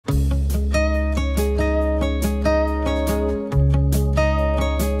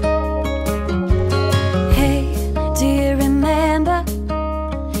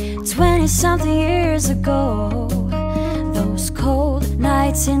something years ago. Those cold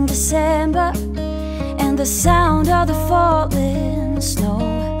nights in December, and the sound of the falling snow,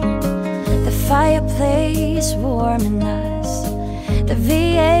 the fireplace warming us, the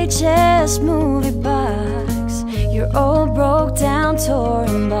VHS movie box, your old broke down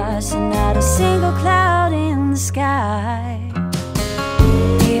touring bus, and not a single cloud in the sky.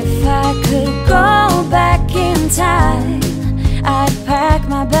 If I could go back in time, I'd pack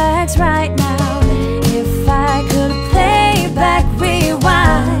my bags right now. If I could play back,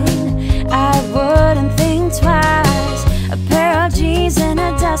 rewind, I wouldn't think twice. A pair of jeans and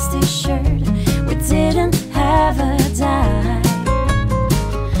a dusty shirt, we didn't have a dime.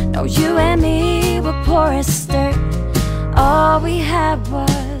 No, you and me were poor as dirt, all we had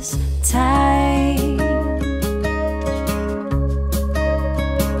was time.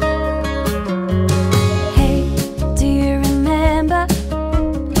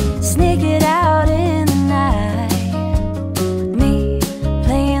 Sneak it out in the night, me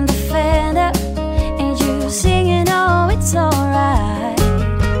playing the Fender and you singing, oh, it's alright.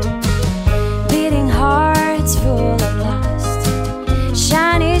 Beating hearts full of lust,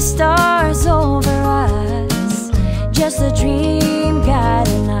 shiny stars over us, just a dream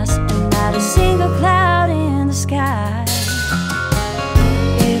guiding us, and not a single cloud in the sky.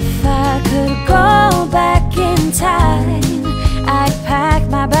 If I could go back in time, I'd pack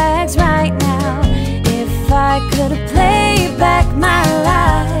my bags right now. If I could play back my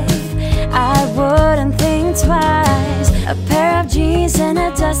life, I wouldn't think twice. A pair of jeans and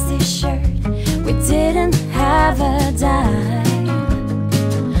a dusty shirt, we didn't have a dime.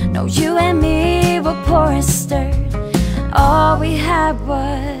 No, you and me were poor as dirt, all we had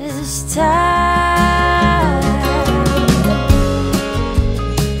was time.